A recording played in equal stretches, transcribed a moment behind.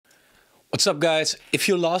What's up, guys? If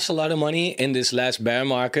you lost a lot of money in this last bear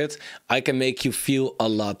market, I can make you feel a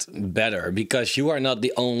lot better because you are not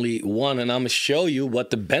the only one, and I'm gonna show you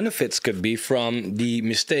what the benefits could be from the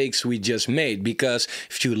mistakes we just made. Because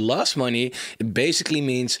if you lost money, it basically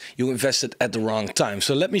means you invested at the wrong time.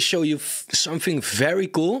 So let me show you something very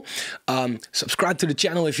cool. Subscribe to the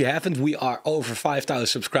channel if you haven't. We are over 5,000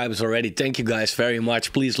 subscribers already. Thank you guys very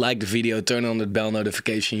much. Please like the video, turn on the bell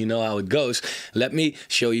notification. You know how it goes. Let me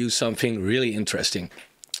show you something really interesting.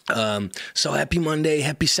 So happy Monday,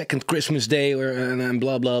 happy second Christmas day, and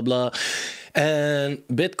blah blah blah. And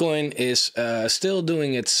Bitcoin is still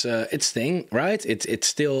doing its thing, right? It's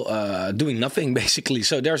still doing nothing basically.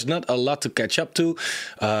 So there's not a lot to catch up to.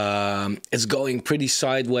 It's going pretty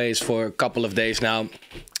sideways for a couple of days now.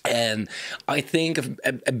 And I think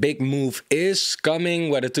a big move is coming,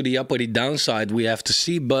 whether to the up or the downside, we have to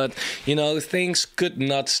see. But, you know, things could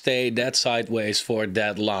not stay that sideways for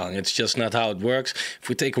that long. It's just not how it works. If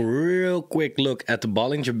we take a real quick look at the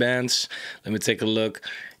Bollinger Bands, let me take a look.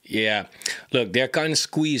 Yeah, look, they're kind of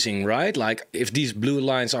squeezing, right? Like if these blue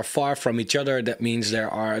lines are far from each other, that means there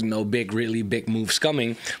are no really big moves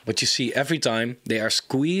coming. But you see every time they are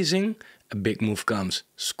squeezing, a big move comes.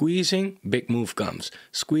 Squeezing, big move comes.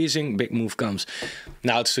 Squeezing, big move comes.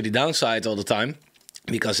 Now it's to the downside all the time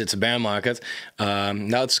because it's a bear market.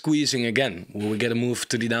 Now it's squeezing again. Will we get a move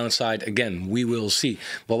to the downside again? We will see.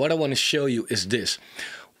 But what I want to show you is this.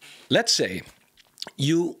 Let's say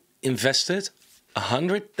you invested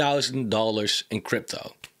 $100,000 in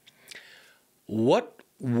crypto. What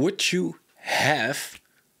would you have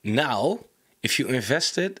now if you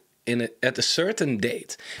invested in it at a certain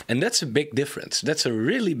date? And that's a big difference. That's a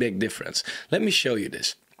really big difference. Let me show you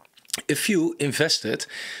this. If you invested,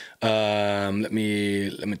 let me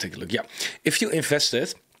take a look. Yeah, if you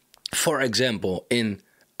invested, for example, in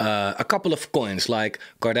a couple of coins like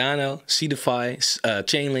Cardano, Seedify,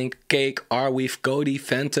 Chainlink, Cake, Arweave, Cody,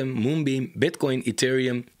 Phantom, Moonbeam, Bitcoin,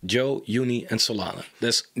 Ethereum, Joe, Uni, and Solana.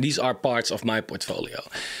 These are parts of my portfolio.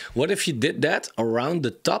 What if you did that around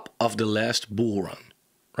the top of the last bull run,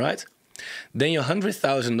 right? Then your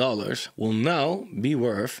 $100,000 will now be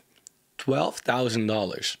worth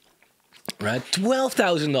 $12,000, right?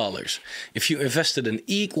 $12,000 if you invested an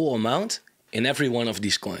equal amount in every one of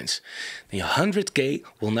these coins. Then your 100K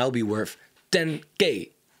will now be worth 10K,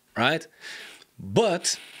 right?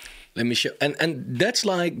 But let me show, and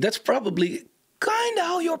that's probably kind of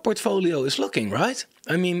how your portfolio is looking, right?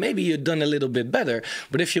 I mean, maybe you've done a little bit better,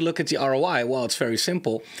 but if you look at the ROI, well, it's very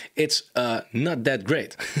simple. It's not that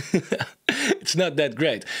great. It's not that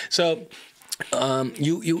great. So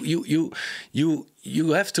you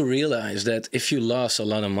have to realize that if you lost a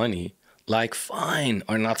lot of money, like fine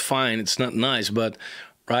or not fine, it's not nice, but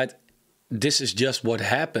right, this is just what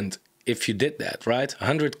happened if you did that, right?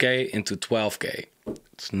 100K into 12K.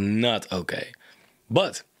 It's not okay.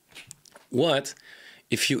 But what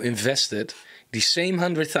if you invested the same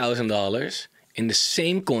 $100,000 in the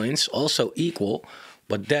same coins, also equal,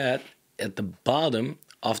 but that at the bottom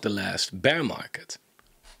of the last bear market?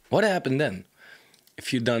 What happened then?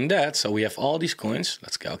 If you've done that, so we have all these coins,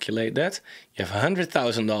 let's calculate that. You have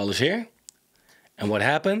 $100,000 here. And what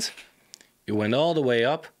happened? It went all the way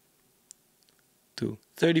up to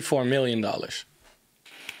 $34 million.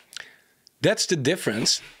 That's the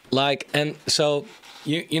difference. Like, and so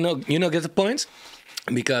you know get the point?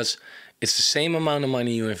 Because it's the same amount of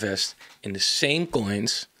money you invest in the same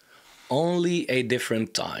coins, only a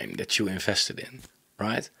different time that you invested in,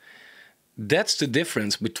 right? That's the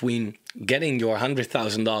difference between getting your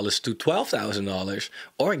 $100,000 to $12,000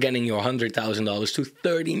 or getting your $100,000 to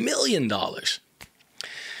 $30 million.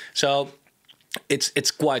 So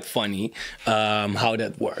it's quite funny how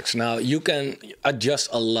that works. Now you can adjust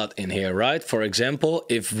a lot in here, right? For example,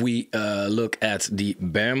 if we look at the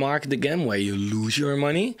bear market again, where you lose your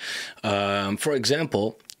money, for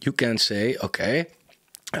example, you can say, okay,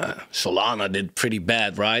 Solana did pretty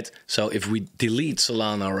bad, right? So if we delete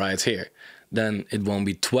Solana right here, then it won't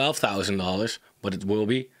be $12,000, but it will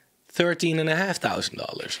be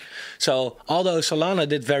 $13,500. So although Solana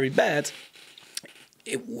did very bad,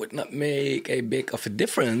 it would not make a big of a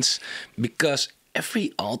difference because every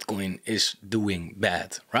altcoin is doing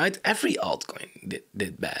bad, right? Every altcoin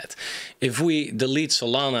did bad. If we delete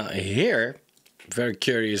Solana here, very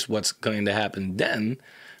curious what's going to happen then,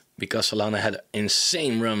 because Solana had an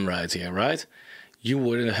insane run right here, right? You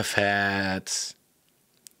wouldn't have had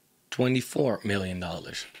 $24 million.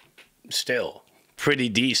 Still pretty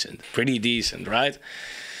decent, right?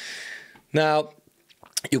 Now,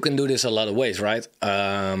 you can do this a lot of ways, right?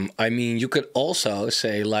 I mean, you could also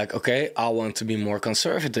say like, okay, I want to be more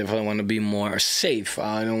conservative. I want to be more safe.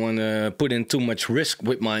 I don't want to put in too much risk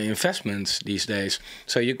with my investments these days.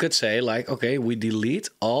 So you could say like, okay, we delete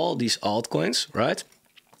all these altcoins, right?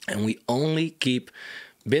 And we only keep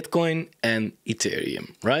Bitcoin and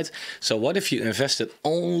Ethereum, right? So what if you invested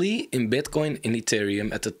only in Bitcoin and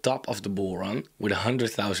Ethereum at the top of the bull run with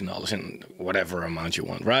 $100,000 in whatever amount you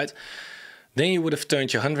want, right? Then you would have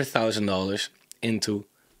turned your $100,000 into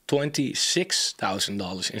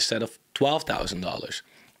 $26,000 instead of $12,000.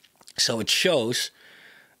 So it shows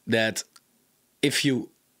that if you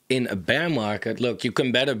in a bear market, look, you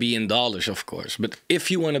can better be in dollars, of course, but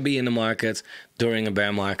if you want to be in the market during a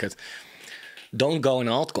bear market, don't go in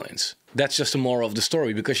altcoins. That's just the moral of the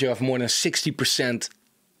story, because you have more than 60%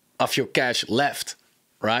 of your cash left,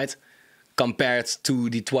 right? Compared to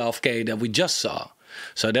the 12K that we just saw.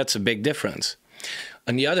 So that's a big difference.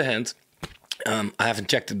 On the other hand, I haven't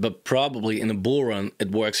checked it, but probably in a bull run,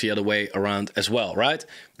 it works the other way around as well, right?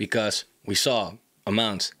 Because we saw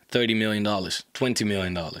amounts, $30 million, $20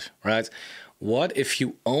 million, right? What if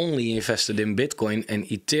you only invested in Bitcoin and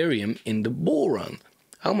Ethereum in the bull run?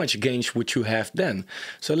 How much gains would you have then?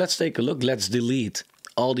 So let's take a look. Let's delete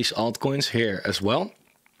all these altcoins here as well.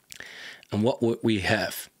 And what would we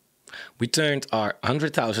have? We turned our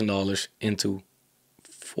 $100,000 into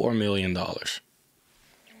 $4 million.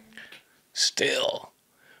 Still,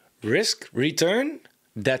 risk return,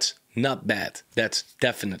 that's not bad. That's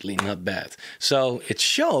definitely not bad. So it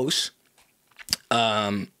shows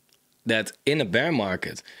that in a bear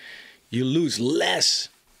market, you lose less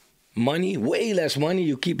money, way less money.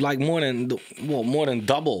 You keep like more than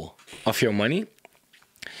double of your money.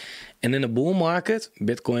 And in a bull market,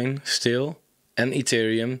 Bitcoin still and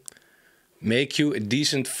Ethereum make you a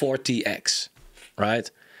decent 40x, right?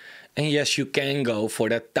 And yes, you can go for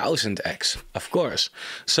that 1000x, of course.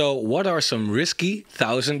 So what are some risky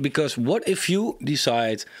 1000? Because what if you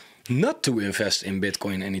decide not to invest in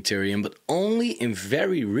Bitcoin and Ethereum, but only in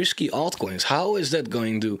very risky altcoins? How is that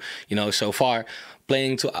going to, so far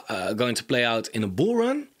going to play out in a bull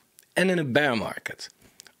run and in a bear market?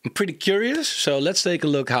 I'm pretty curious. So let's take a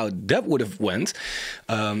look how that would have went.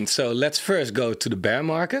 So let's first go to the bear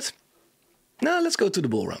market. Now let's go to the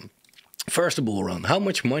bull run. First, the bull run. How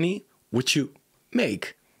much money would you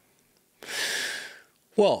make?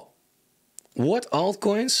 Well, what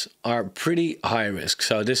altcoins are pretty high risk?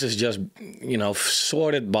 So this is just,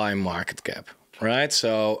 sorted by market cap, right?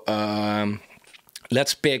 So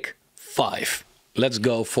let's pick 5. Let's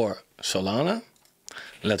go for Solana.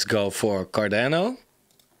 Let's go for Cardano.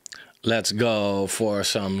 Let's go for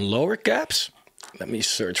some lower caps. Let me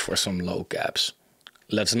search for some low caps.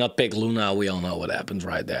 Let's not pick Luna. We all know what happens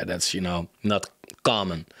right there. That's, not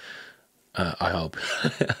common, I hope.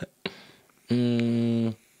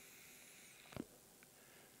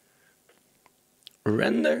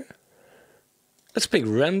 Render. Let's pick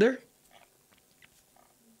Render.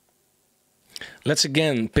 Let's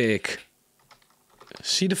again pick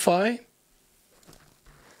Seedify.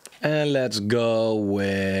 And let's go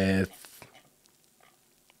with,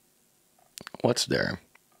 what's there?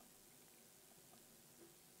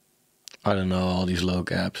 I don't know, all these low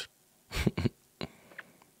caps.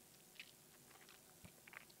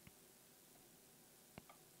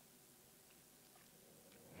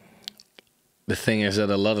 The thing is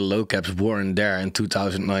that a lot of low caps weren't there in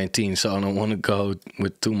 2019, so I don't want to go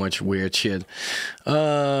with too much weird shit.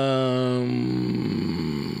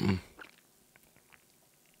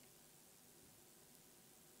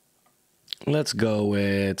 Let's go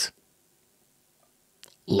with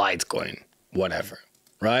Litecoin, whatever,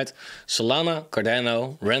 right? Solana,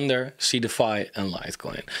 Cardano, Render, Seedify, and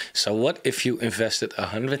Litecoin. So what if you invested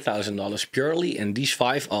 $100,000 purely in these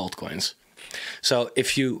 5 altcoins? So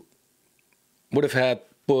if you would have had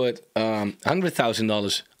put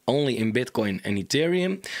 $100,000 only in Bitcoin and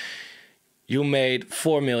Ethereum, you made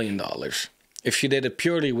 $4 million. If you did it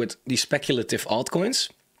purely with the speculative altcoins,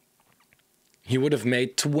 you would have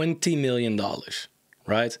made $20 million,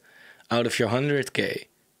 right? Out of your 100K,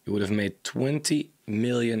 you would have made $20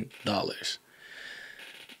 million.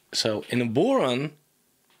 So in a bull run,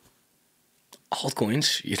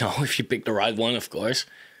 altcoins, if you pick the right one, of course,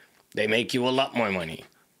 they make you a lot more money.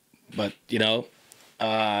 But,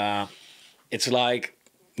 it's like,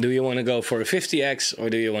 do you want to go for a 50x or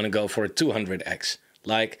do you want to go for a 200x?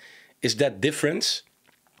 Like, is that difference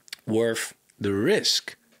worth the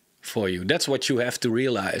risk for you? That's what you have to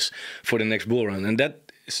realize for the next bull run. And that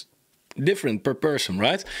is different per person,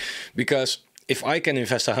 right? Because if I can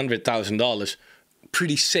invest $100,000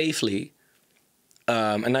 pretty safely,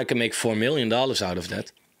 and I can make $4 million out of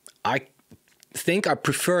that, I think I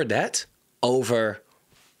prefer that over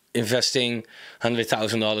investing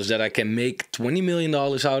 $100,000 that I can make $20 million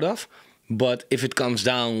out of. But if it comes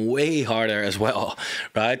down, way harder as well,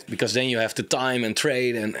 right? Because then you have to time and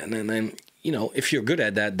trade, and then, you know, if you're good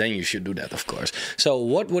at that, then you should do that, of course. So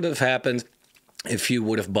what would have happened if you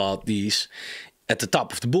would have bought these at the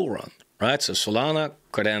top of the bull run, right? So Solana,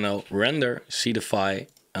 Cardano, Render, Seedify,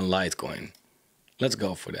 and Litecoin. Let's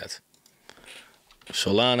go for that.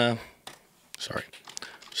 Solana,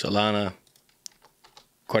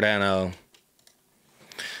 Cardano,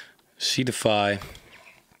 Seedify,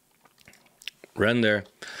 Render,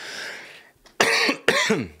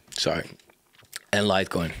 and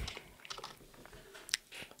Litecoin.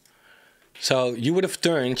 So you would have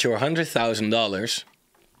turned your $100,000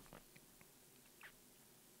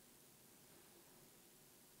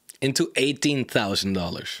 into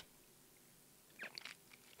 $18,000.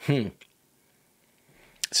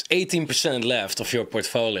 It's 18% left of your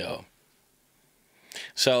portfolio.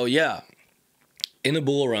 So yeah, in a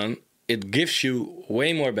bull run, it gives you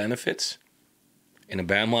way more benefits. In a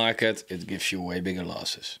bear market, it gives you way bigger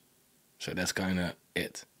losses. So that's kind of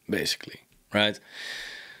it, basically, right?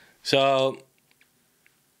 So,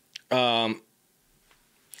 and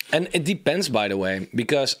it depends, by the way,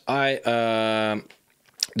 because the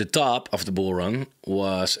top of the bull run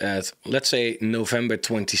was at, let's say, November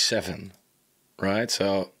 27, right?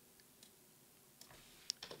 So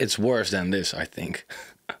it's worse than this, I think.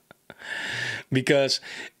 Because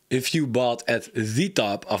if you bought at the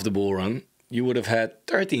top of the bull run, you would have had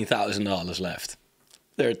 $13,000 left.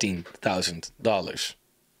 $13,000.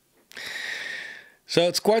 So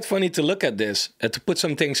it's quite funny to look at this and to put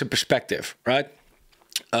some things in perspective, right?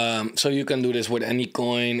 So you can do this with any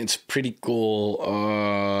coin. It's pretty cool.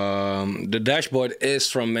 The dashboard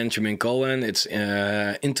is from Benjamin Cohen. It's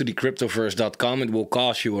intothecryptoverse.com. It will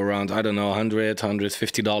cost you around, I don't know, $100,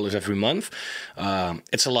 $150 every month.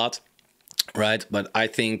 It's a lot, right? But I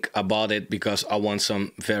think I bought it because I want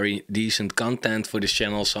some very decent content for this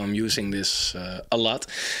channel. So I'm using this a lot.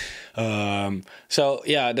 So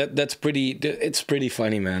yeah, that's pretty, it's pretty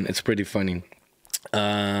funny, man. It's pretty funny.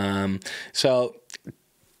 So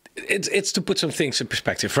it's to put some things in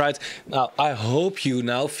perspective, right? Now, I hope you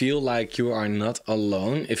now feel like you are not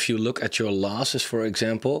alone. If you look at your losses, for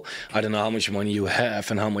example, I don't know how much money you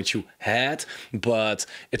have and how much you had, but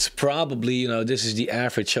it's probably, you know, this is the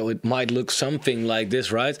average. So it might look something like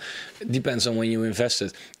this, right? It depends on when you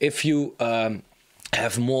invested. If you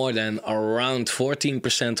have more than around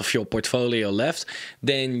 14% of your portfolio left,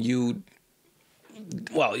 then you,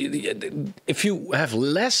 well, if you have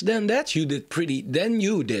less than that, you did pretty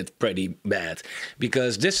bad,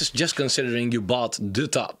 because this is just considering you bought the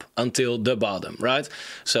top until the bottom, right?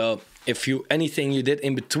 So if you, anything you did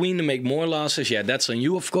in between to make more losses, yeah, that's on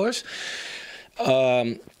you, of course.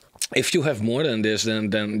 If you have more than this,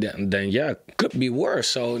 then yeah, could be worse.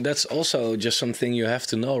 So that's also just something you have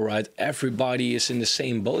to know, right? Everybody is in the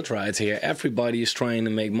same boat right here. Everybody is trying to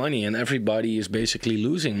make money, and everybody is basically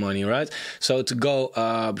losing money, right? So to go,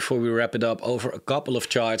 before we wrap it up, over a couple of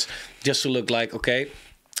charts, just to look like, okay,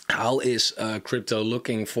 how is crypto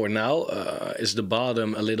looking for now? Is the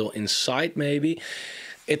bottom a little inside maybe?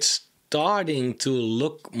 It's starting to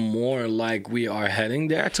look more like we are heading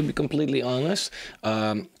there, to be completely honest.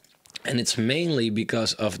 And it's mainly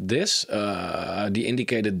because of this, the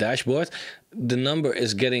indicated dashboard. The number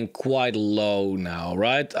is getting quite low now,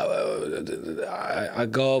 right? I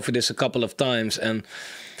go over this a couple of times, and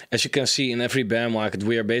as you can see, in every bear market,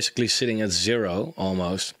 we are basically sitting at zero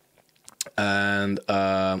almost. And,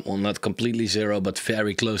 well, not completely zero, but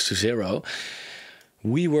very close to zero.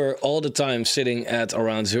 We were all the time sitting at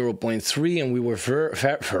around 0.3, and we were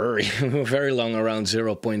very long around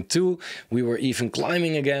 0.2. We were even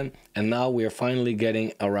climbing again, and now we are finally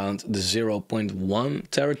getting around the 0.1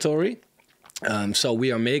 territory. So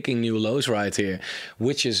we are making new lows right here,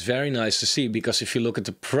 which is very nice to see, because if you look at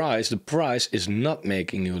the price is not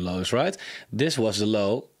making new lows, right? This was the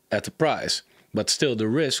low at the price, but still the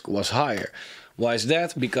risk was higher. Why is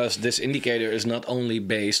that? Because this indicator is not only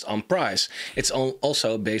based on price, it's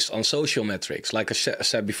also based on social metrics. Like I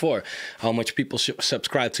said before, how much people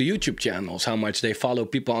subscribe to YouTube channels, how much they follow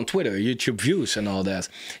people on Twitter, YouTube views and all that.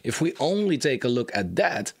 If we only take a look at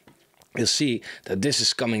that, you'll see that this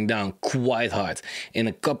is coming down quite hard in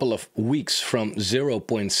a couple of weeks, from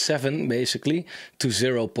 0.7 basically to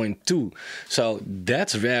 0.2. So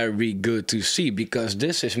that's very good to see, because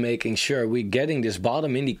this is making sure we're getting this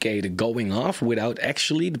bottom indicator going off without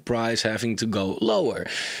actually the price having to go lower.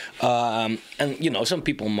 And you know, some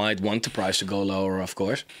people might want the price to go lower, of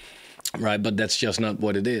course. right? But that's just not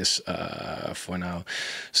what it is for now.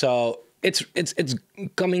 So it's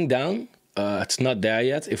coming down. It's not there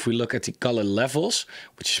yet. If we look at the color levels,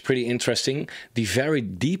 which is pretty interesting, the very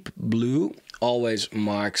deep blue always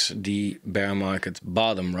marks the bear market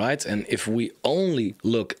bottom, right? And if we only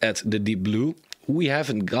look at the deep blue, we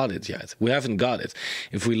haven't got it yet. We haven't got it.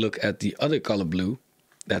 If we look at the other color blue,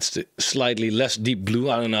 that's the slightly less deep blue,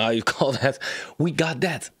 I don't know how you call that, we got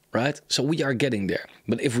that, right? So we are getting there.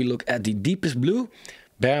 But if we look at the deepest blue,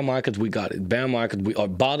 bear market, we got it. Bear market, or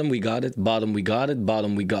bottom, we got it. Bottom, we got it.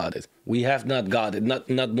 Bottom, we got it. We have not got it.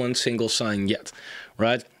 Not one single sign yet,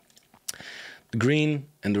 right? The green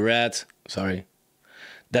and the red, sorry.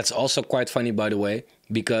 That's also quite funny, by the way,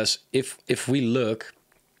 because if we look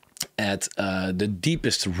at the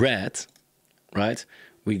deepest red, right?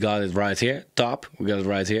 We got it right here, top. We got it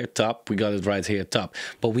right here, top. We got it right here, top.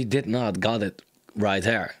 But we did not got it right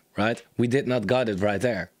there, right? We did not got it right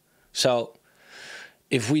there. So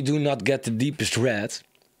if we do not get the deepest red,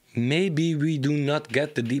 maybe we do not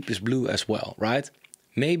get the deepest blue as well, right?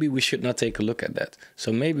 Maybe we should not take a look at that.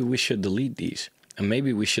 So maybe we should delete these. And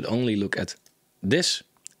maybe we should only look at this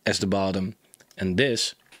as the bottom and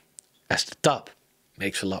this as the top.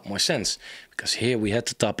 Makes a lot more sense. Because here we had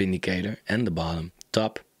the top indicator and the bottom.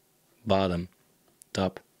 Top, bottom,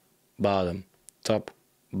 top, bottom, top,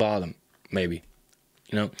 bottom, maybe.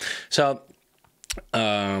 You know? So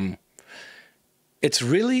it's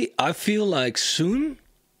really, I feel like soon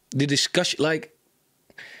the discussion, like,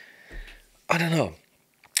 I don't know,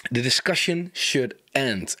 the discussion should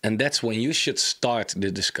end. And that's when you should start the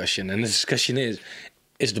discussion. And the discussion is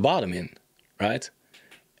the bottom in, right?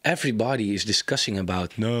 Everybody is discussing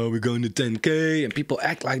about, no, we're going to 10K, and people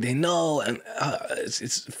act like they know, and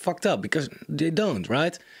it's fucked up because they don't,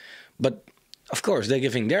 right? But of course, they're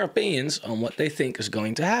giving their opinions on what they think is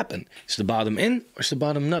going to happen. Is the bottom in or is the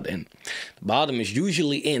bottom not in? The bottom is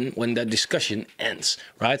usually in when that discussion ends,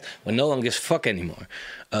 right? When no one gives a fuck anymore.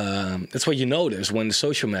 That's what you notice when the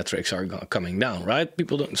social metrics are coming down, right?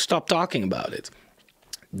 People don't stop talking about it.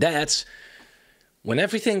 That's when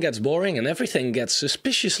everything gets boring and everything gets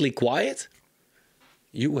suspiciously quiet,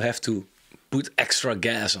 you have to put extra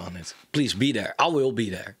gas on it. Please be there. I will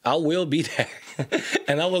be there. I will be there.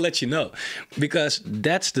 And I will let you know. Because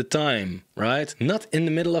that's the time, right? Not in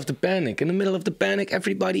the middle of the panic. In the middle of the panic,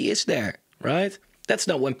 everybody is there, right? That's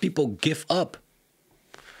not when people give up.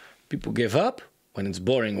 People give up when it's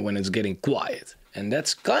boring or when it's getting quiet. And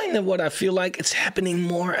that's kind of what I feel like it's happening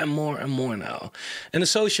more and more and more now. And the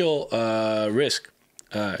social risk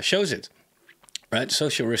shows it, right?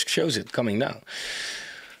 Social risk shows it coming down.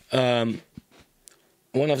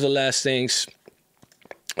 One of the last things,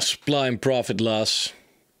 supply and profit loss.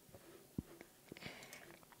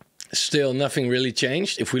 Still nothing really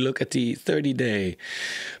changed. If we look at the 30-day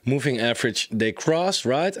moving average, they cross,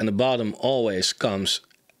 right? And the bottom always comes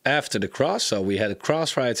after the cross. So we had a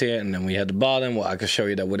cross right here and then we had the bottom. Well, I can show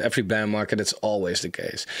you that with every bear market, it's always the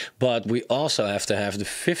case. But we also have to have the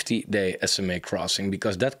 50-day SMA crossing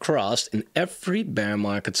because that crossed in every bear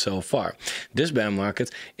market so far. This bear market,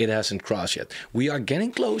 it hasn't crossed yet. We are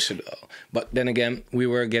getting closer though. But then again, we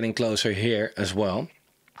were getting closer here as well.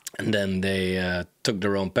 And then they took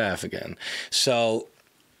their own path again. So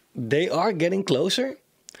they are getting closer.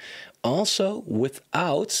 Also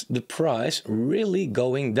without the price really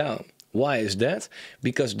going down. Why is that?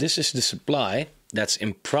 Because this is the supply that's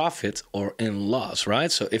in profit or in loss,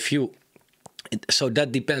 right? So so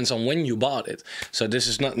that depends on when you bought it. So this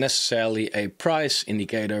is not necessarily a price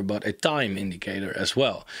indicator, but a time indicator as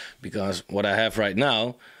well. Because what I have right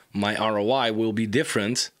now, my ROI will be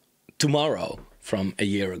different tomorrow from a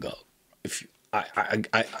year ago. If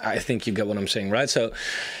I think you get what I'm saying, right? So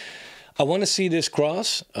I want to see this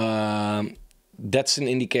cross. That's an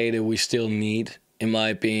indicator we still need, in my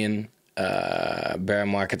opinion. Bear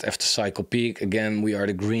market after cycle peak. Again, we are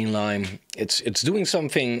the green line. It's doing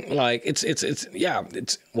something like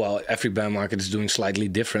well, every bear market is doing slightly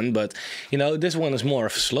different, but you know, this one is more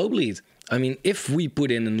of a slow bleed. I mean, if we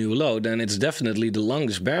put in a new low, then it's definitely the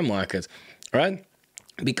longest bear market, right?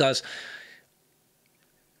 Because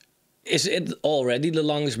is it already the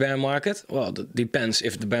longest bear market? Well, it depends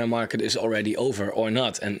if the bear market is already over or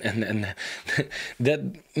not. And that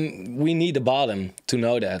we need a bottom to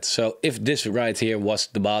know that. So if this right here was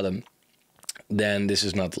the bottom, then this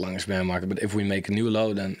is not the longest bear market. But if we make a new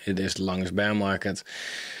low, then it is the longest bear market.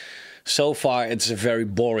 So far, it's a very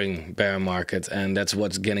boring bear market. And that's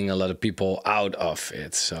what's getting a lot of people out of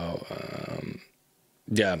it. So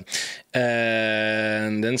yeah,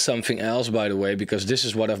 and then something else, by the way, because this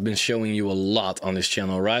is what I've been showing you a lot on this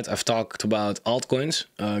channel, right? I've talked about altcoins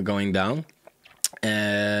going down,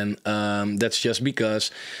 And that's just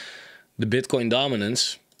because the Bitcoin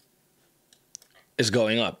dominance is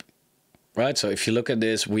going up, right? So if you look at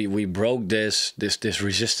this, we broke this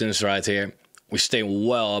resistance right here. We stay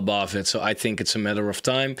well above it. So I think it's a matter of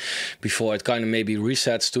time before it kind of maybe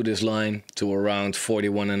resets to this line to around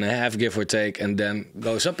 41.5, give or take, and then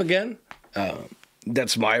goes up again.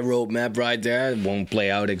 That's my roadmap right there. It won't play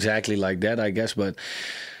out exactly like that, I guess, but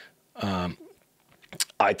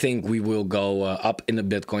I think we will go up in the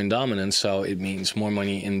Bitcoin dominance. So it means more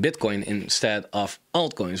money in Bitcoin instead of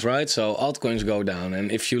altcoins, right? So altcoins go down.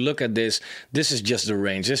 And if you look at this, this is just the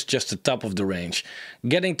range. This is just the top of the range.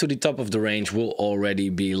 Getting to the top of the range will already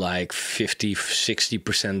be like 50,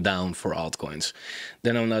 60% down for altcoins.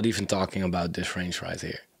 Then I'm not even talking about this range right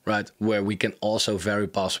here, right? Where we can also very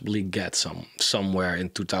possibly get somewhere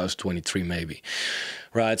in 2023 maybe,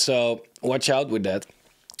 right? So watch out with that.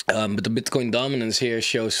 But the Bitcoin dominance here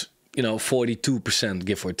shows, 42%,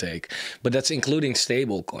 give or take. But that's including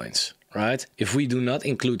stable coins, right? If we do not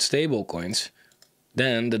include stable coins,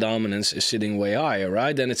 then the dominance is sitting way higher,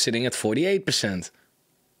 right? Then it's sitting at 48%,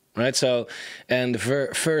 right? So, and the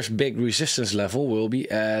first big resistance level will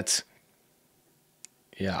be at,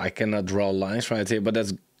 I cannot draw lines right here, but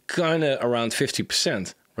that's kind of around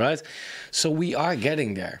 50%, right? So we are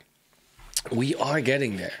getting there. We are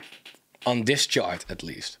getting there. On this chart at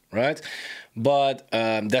least, right? But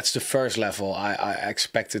that's the first level. I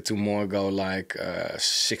expect it to more go like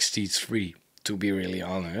 63, to be really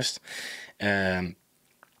honest.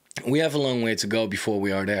 We have a long way to go before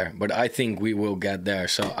we are there, but I think we will get there.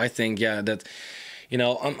 So I think, that,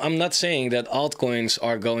 I'm not saying that altcoins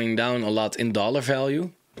are going down a lot in dollar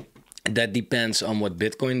value. That depends on what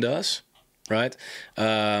Bitcoin does. Right?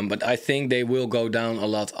 But I think they will go down a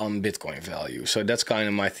lot on Bitcoin value. So that's kind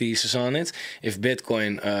of my thesis on it. If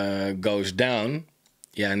Bitcoin goes down,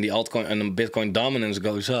 and the altcoin and the Bitcoin dominance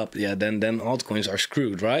goes up, then altcoins are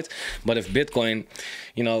screwed, right? But if Bitcoin,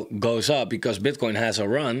 goes up because Bitcoin has a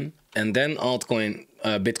run, and then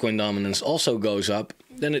Bitcoin dominance also goes up,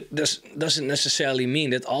 then it doesn't necessarily mean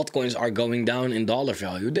that altcoins are going down in dollar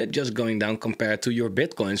value. They're just going down compared to your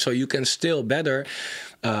Bitcoin. So you can still better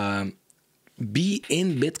be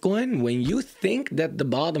in Bitcoin when you think that the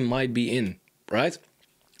bottom might be in, right?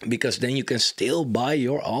 Because then you can still buy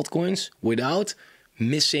your altcoins without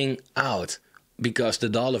missing out because the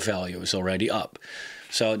dollar value is already up.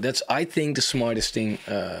 So that's, I think, the smartest thing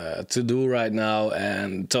to do right now.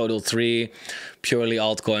 And Total 3, purely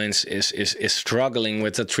altcoins, is struggling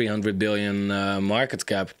with the 300 billion market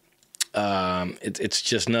cap. It's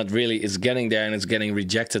just not really, it's getting there and it's getting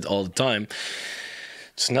rejected all the time.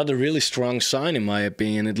 It's not a really strong sign, in my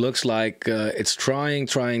opinion. It looks like it's trying,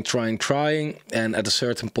 and at a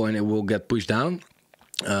certain point it will get pushed down.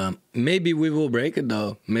 Maybe we will break it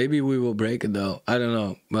though. I don't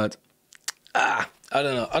know, but I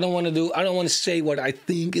don't know. I don't want to say what I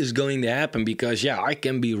think is going to happen because, I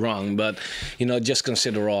can be wrong. But, just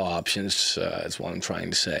consider all options. That's what I'm trying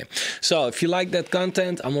to say. So if you like that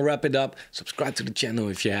content, I'm going to wrap it up. Subscribe to the channel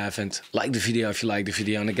if you haven't. Like the video if you like the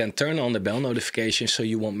video. And again, turn on the bell notification so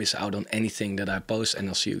you won't miss out on anything that I post. And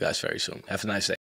I'll see you guys very soon. Have a nice day.